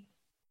me?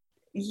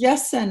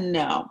 Yes and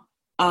no.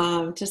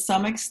 To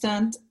some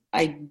extent,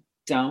 I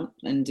don't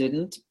and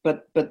didn't,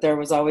 but there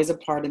was always a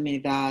part of me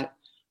that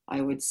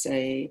I would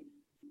say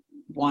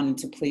wanted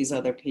to please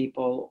other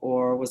people,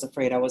 or was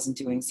afraid I wasn't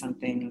doing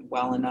something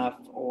well enough,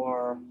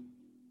 or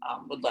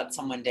would let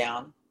someone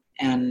down.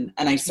 And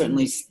I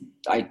certainly,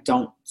 I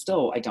don't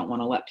want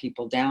to let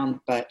people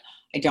down, but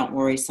I don't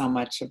worry so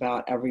much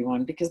about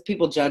everyone, because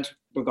people judge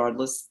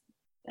regardless.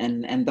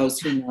 And those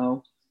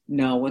who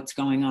know what's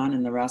going on,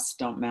 and the rest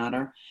don't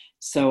matter.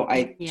 So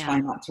I try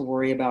not to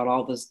worry about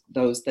all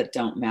those that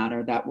don't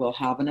matter, that will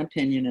have an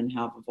opinion and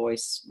have a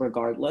voice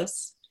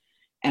regardless.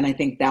 And I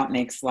think that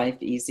makes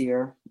life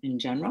easier in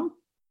general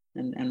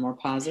and more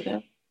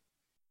positive.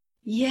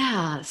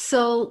 Yeah.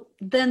 So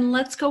then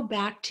let's go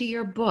back to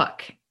your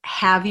book.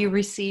 Have you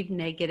received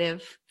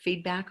negative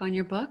feedback on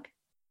your book?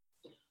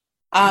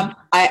 I've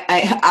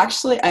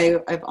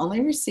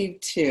only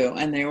received two,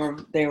 and they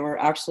were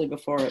actually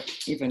before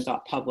it even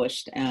got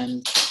published,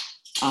 and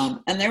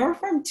they were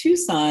from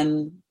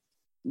Tucson.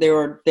 They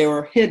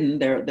were hidden.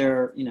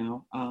 They're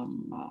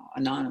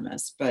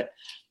anonymous, but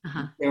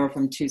they were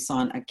from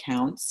Tucson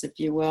accounts, if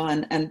you will,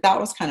 and that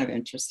was kind of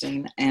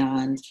interesting.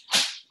 And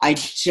I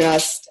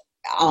just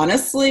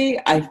honestly,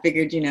 I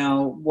figured,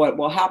 what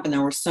will happen.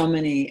 There were so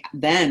many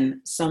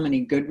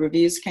good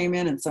reviews came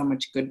in and so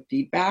much good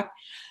feedback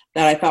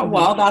that I thought,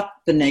 well, that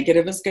the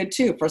negative is good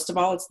too. First of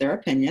all, it's their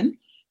opinion.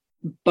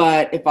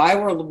 But if I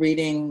were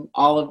reading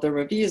all of the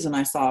reviews and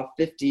I saw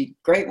 50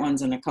 great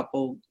ones and a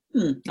couple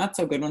not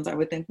so good ones, I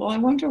would think, well, I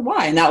wonder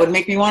why. And that would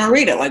make me want to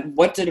read it. Like,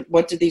 what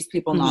did these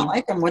people not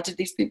like? And what did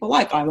these people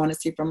like? I want to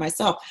see for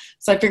myself.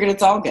 So I figured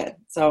it's all good.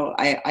 So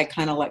I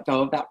kind of let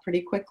go of that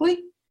pretty quickly.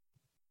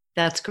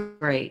 That's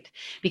great,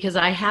 because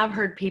I have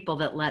heard people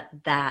that let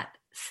that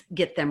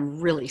get them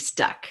really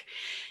stuck.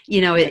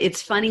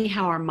 It's funny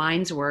how our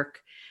minds work.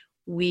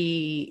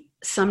 We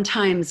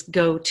sometimes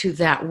go to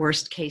that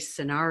worst case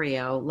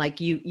scenario.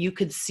 Like you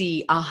could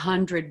see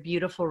 100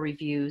 beautiful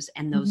reviews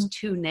and those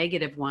two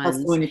negative ones.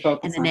 That's the one you focus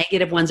and the on.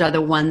 Negative ones are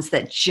the ones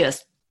that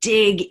just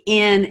dig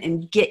in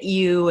and get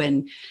you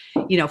and,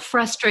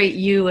 frustrate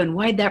you. And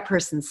why'd that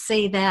person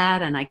say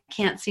that? And I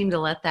can't seem to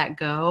let that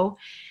go.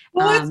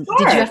 Well, did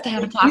you have to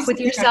have a talk with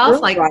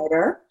yourself? Like,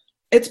 writer,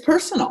 it's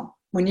personal.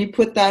 When you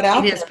put that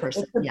out, it is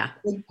personal. It's a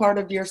big part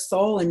of your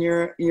soul and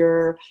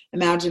your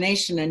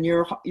imagination and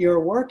your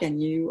work,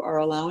 and you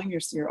are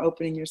you're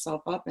opening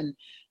yourself up and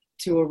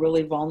to a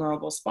really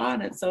vulnerable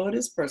spot. And so it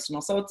is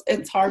personal. So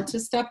it's hard to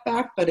step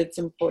back, but it's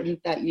important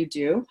that you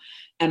do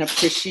and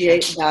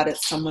appreciate that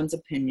it's someone's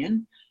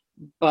opinion.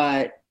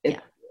 But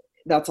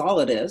that's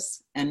all it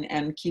is,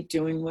 and keep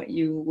doing what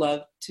you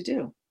love to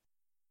do.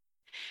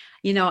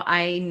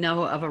 I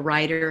know of a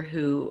writer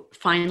who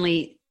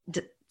finally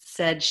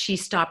said she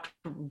stopped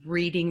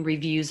reading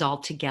reviews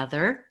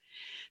altogether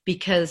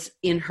because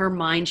in her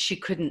mind, she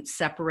couldn't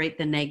separate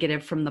the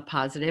negative from the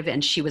positive,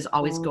 and she was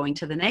always going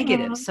to the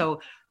negative.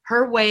 So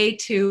her way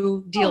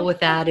to deal with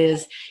that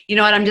is, you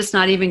know what, I'm just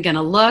not even going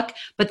to look.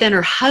 But then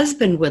her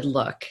husband would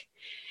look.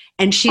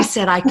 And she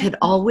said, I could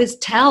always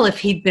tell if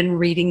he'd been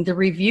reading the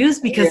reviews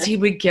because he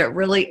would get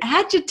really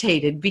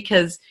agitated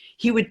because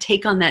he would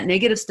take on that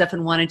negative stuff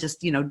and want to just,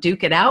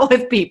 duke it out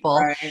with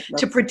people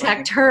to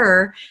protect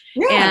her.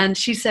 Yeah. And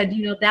she said,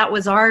 that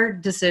was our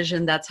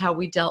decision. That's how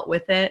we dealt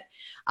with it.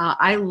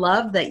 I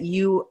love that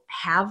you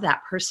have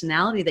that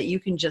personality that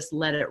you can just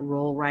let it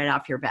roll right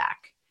off your back.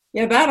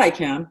 Yeah, that I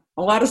can.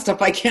 A lot of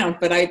stuff I can't,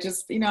 but I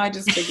just figure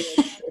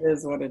it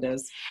is what it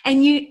is.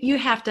 And you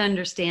have to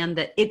understand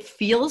that it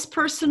feels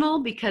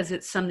personal because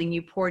it's something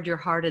you poured your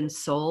heart and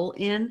soul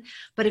in.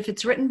 But if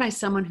it's written by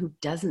someone who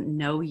doesn't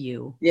know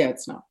you,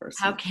 it's not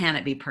personal. How can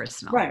it be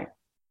personal?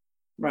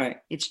 Right.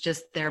 It's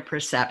just their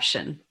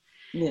perception.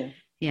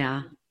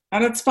 Yeah.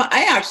 And it's fun.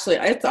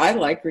 I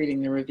like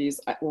reading the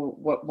reviews.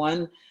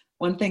 One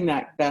thing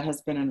that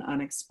has been an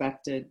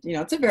unexpected,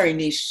 it's a very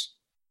niche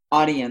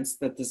audience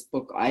that this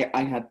book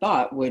I had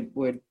thought would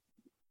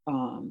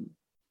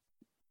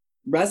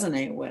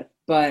resonate with,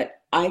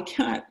 but I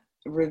get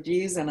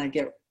reviews and I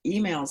get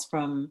emails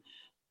from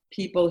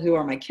people who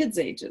are my kids'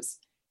 ages,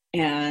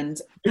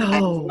 and I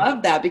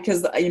love that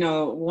because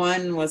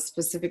one was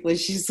specifically,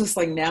 she's just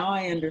like, now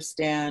I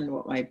understand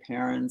what my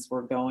parents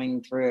were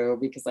going through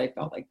because I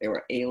felt like they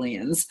were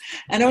aliens,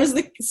 and it was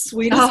the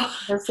sweetest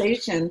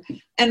conversation.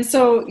 And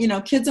so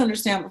kids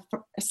understand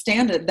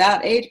at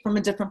that age from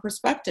a different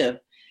perspective.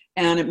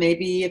 And it may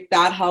be if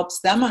that helps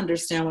them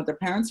understand what their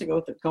parents are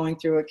going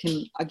through, it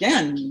can,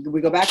 again,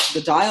 we go back to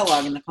the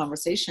dialogue and the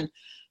conversation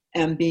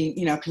and be,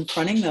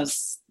 confronting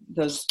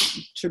those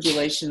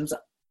tribulations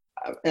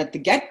at the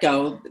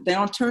get-go. They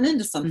don't turn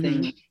into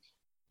something,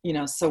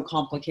 so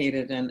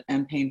complicated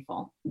and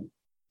painful.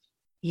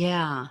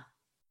 Yeah.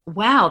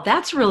 Wow.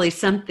 That's really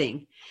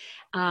something.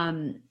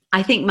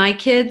 I think my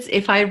kids,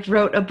 if I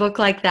wrote a book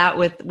like that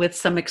with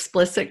some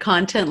explicit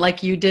content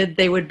like you did,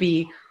 they would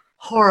be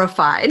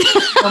horrified.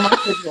 Well, my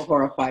kids were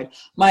horrified.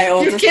 My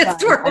oldest Your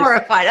kids were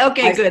horrified.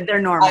 Okay, good. They're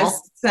normal. I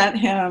sent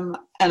him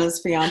and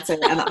his fiance,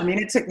 and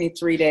it took me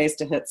 3 days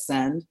to hit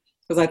send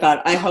because I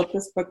thought, I hope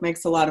this book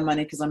makes a lot of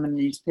money because I'm going to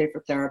need to pay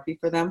for therapy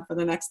for them for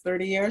the next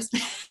 30 years.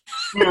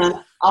 And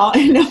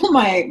I know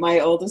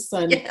my oldest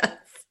son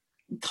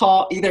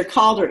either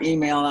called or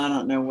emailed, I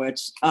don't know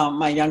which,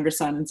 my younger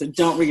son, and said,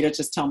 don't read it,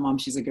 just tell mom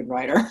she's a good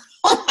writer.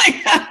 Oh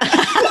my God.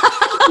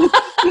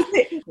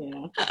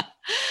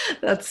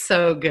 That's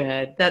so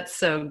good. That's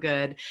so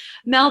good.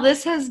 Mel,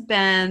 this has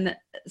been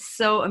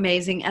so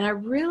amazing. And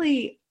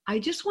I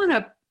just want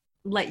to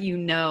let you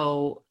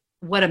know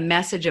what a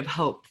message of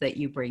hope that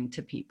you bring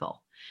to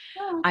people.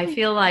 Oh, I thank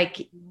feel like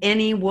you.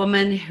 any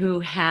woman who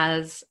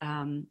has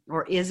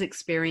or is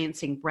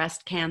experiencing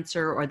breast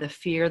cancer or the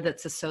fear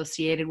that's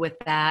associated with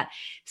that,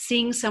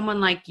 seeing someone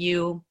like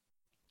you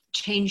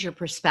change your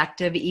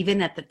perspective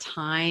even at the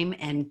time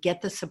and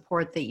get the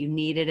support that you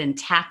needed and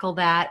tackle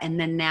that. And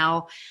then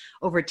now,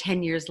 over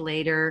 10 years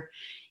later,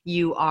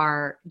 you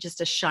are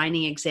just a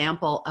shining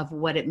example of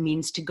what it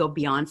means to go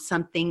beyond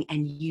something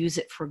and use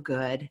it for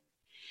good.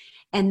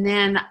 And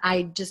then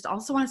I just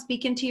also want to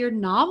speak into your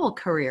novel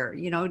career,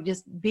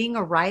 just being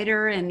a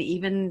writer and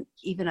even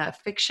a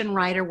fiction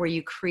writer where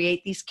you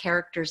create these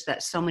characters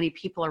that so many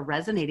people are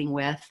resonating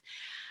with.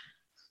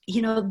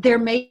 There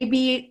may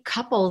be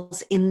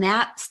couples in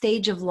that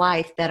stage of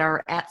life that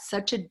are at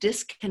such a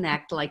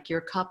disconnect, like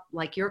your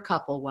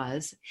couple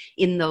was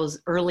in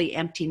those early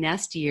empty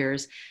nest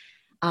years,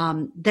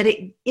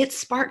 that it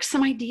sparks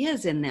some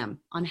ideas in them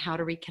on how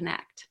to reconnect.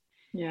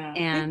 Yeah, thank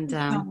And you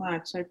so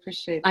much. I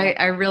appreciate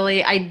that. I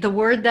really, the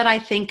word that I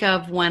think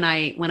of when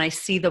I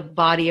see the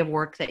body of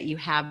work that you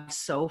have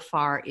so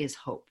far is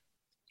hope.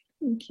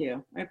 Thank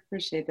you. I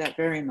appreciate that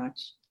very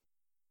much.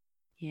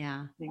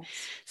 Yeah. Thanks.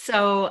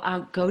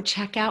 So go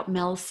check out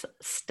Mel's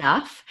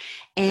stuff.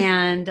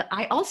 And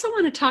I also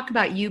want to talk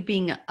about you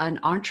being an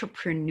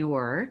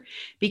entrepreneur,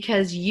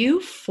 because you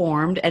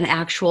formed an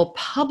actual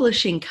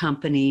publishing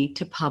company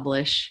to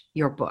publish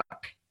your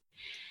book.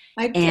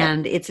 I did.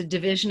 And it's a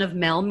division of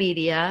Mel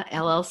Media,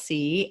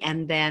 LLC.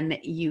 And then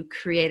you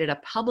created a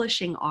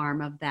publishing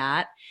arm of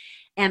that.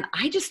 And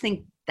I just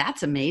think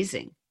that's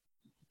amazing.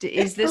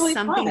 Is It's this really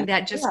something fun.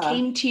 that just Yeah.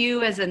 came to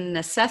you as a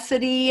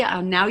necessity?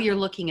 Now you're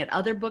looking at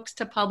other books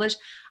to publish.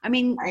 I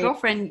mean,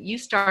 girlfriend, you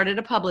started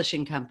a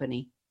publishing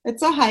company.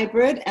 It's a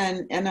hybrid,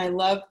 and I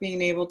love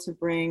being able to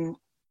bring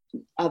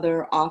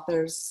other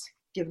authors,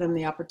 give them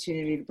the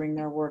opportunity to bring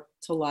their work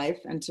to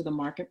life and to the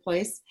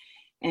marketplace.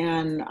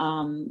 And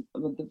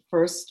the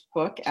first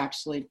book,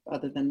 actually,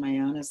 other than my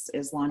own,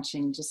 is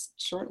launching just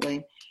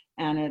shortly,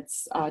 and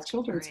it's a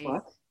children's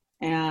book.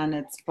 And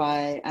it's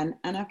by an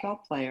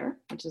NFL player,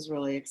 which is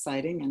really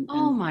exciting. And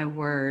oh my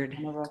word!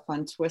 Kind of a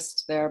fun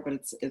twist there, but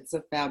it's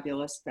a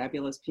fabulous,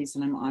 fabulous piece,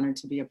 and I'm honored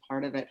to be a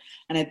part of it.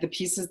 And the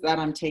pieces that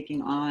I'm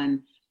taking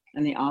on,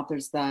 and the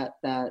authors that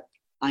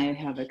I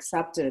have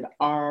accepted,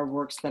 are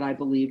works that I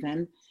believe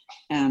in,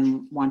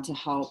 and want to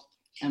help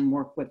and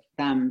work with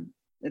them.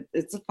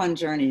 It's a fun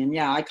journey, and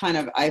yeah,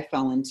 I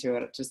fell into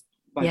it just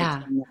by the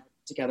time we got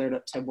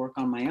together to work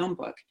on my own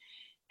book.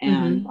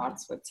 And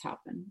that's what's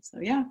happened. So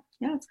yeah,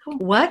 it's cool.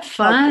 What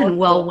fun.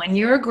 Well, when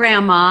you're a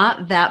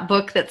grandma, that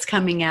book that's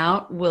coming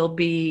out will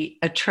be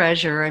a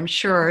treasure, I'm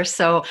sure.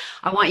 So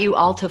I want you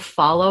all to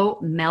follow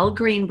Mel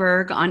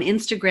Greenberg on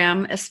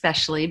Instagram,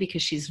 especially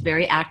because she's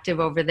very active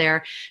over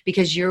there,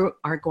 because you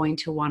are going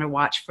to want to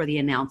watch for the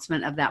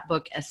announcement of that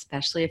book,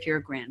 especially if you're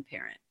a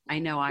grandparent. I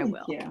know I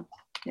will. Yeah,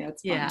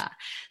 it's fun. Yeah.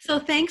 So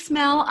thanks,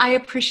 Mel. I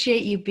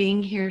appreciate you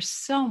being here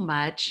so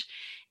much.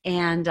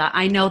 And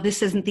I know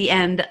this isn't the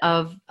end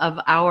of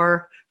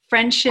our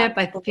friendship.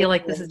 I feel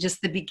like this is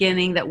just the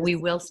beginning, that we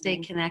will stay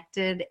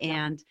connected.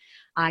 And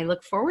I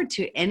look forward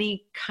to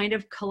any kind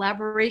of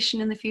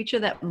collaboration in the future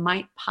that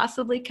might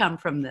possibly come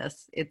from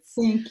this. It's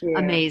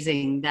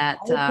amazing that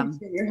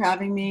you're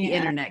having me. The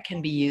internet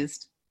can be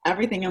used.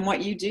 Everything and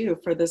what you do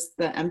for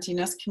the empty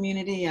nest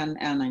community. And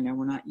I know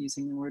we're not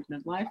using the word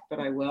midlife, but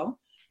I will.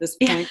 This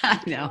point,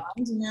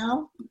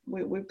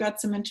 we've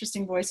got some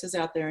interesting voices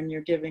out there, and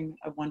you're giving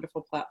a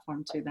wonderful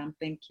platform to them.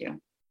 Thank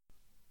you.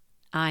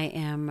 I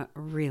am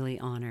really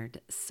honored,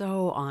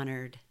 so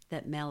honored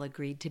that Mel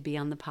agreed to be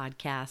on the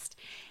podcast.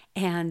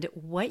 And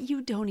what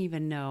you don't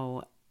even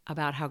know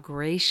about how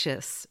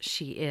gracious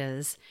she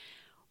is,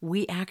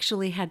 we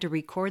actually had to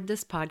record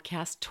this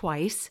podcast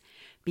twice,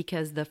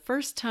 because the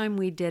first time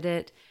we did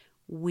it,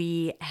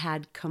 we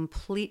had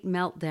complete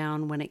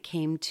meltdown when it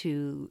came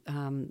to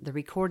the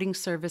recording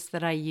service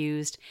that I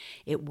used.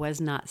 It was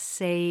not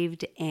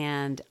saved,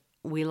 and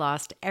we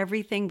lost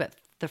everything but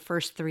the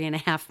first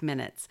 3.5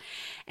 minutes.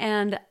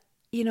 And,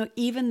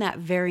 even that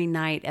very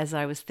night, as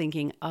I was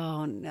thinking,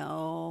 oh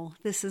no,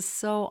 this is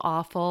so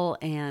awful.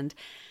 And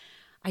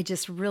I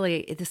just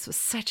this was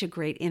such a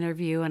great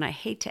interview, and I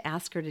hate to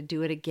ask her to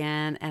do it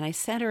again. And I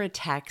sent her a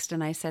text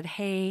and I said,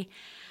 hey,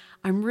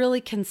 I'm really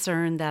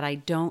concerned that I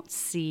don't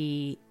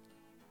see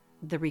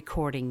the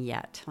recording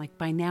yet. Like,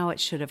 by now it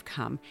should have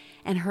come.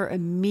 And her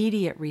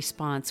immediate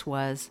response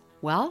was,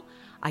 well,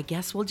 I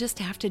guess we'll just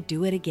have to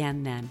do it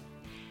again then.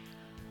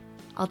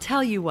 I'll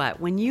tell you what,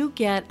 when you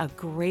get a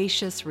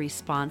gracious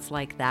response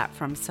like that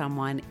from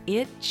someone,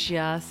 it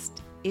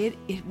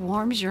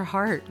warms your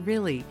heart,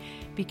 really,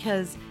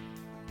 because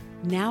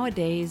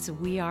nowadays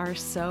we are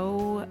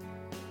so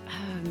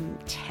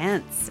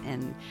tense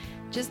and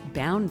just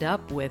bound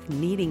up with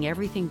needing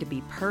everything to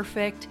be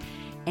perfect.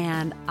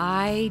 And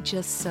I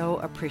just so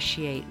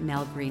appreciate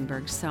Mel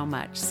Greenberg so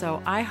much.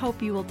 So I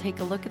hope you will take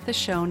a look at the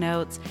show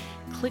notes,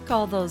 click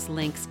all those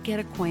links, get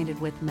acquainted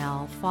with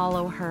Mel,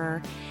 follow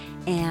her,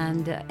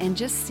 and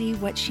just see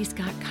what she's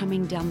got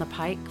coming down the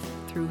pike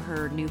through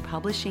her new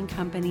publishing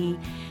company,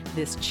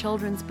 this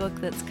children's book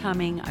that's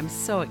coming. I'm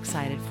so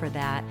excited for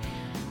that.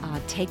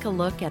 Take a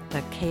look at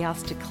the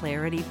Chaos to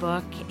Clarity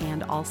book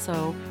and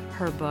also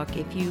her book.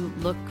 If you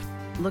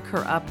look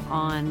her up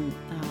on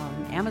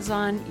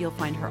Amazon, you'll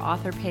find her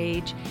author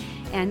page.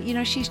 And you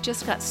know, she's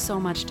just got so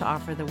much to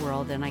offer the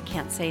world, and I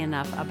can't say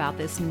enough about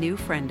this new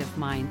friend of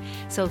mine.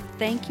 So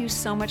thank you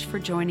so much for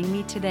joining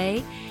me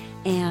today.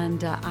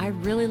 And I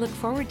really look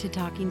forward to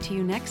talking to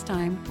you next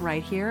time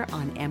right here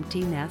on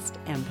Empty Nest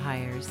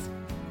Empires.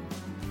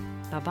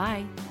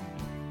 Bye-bye.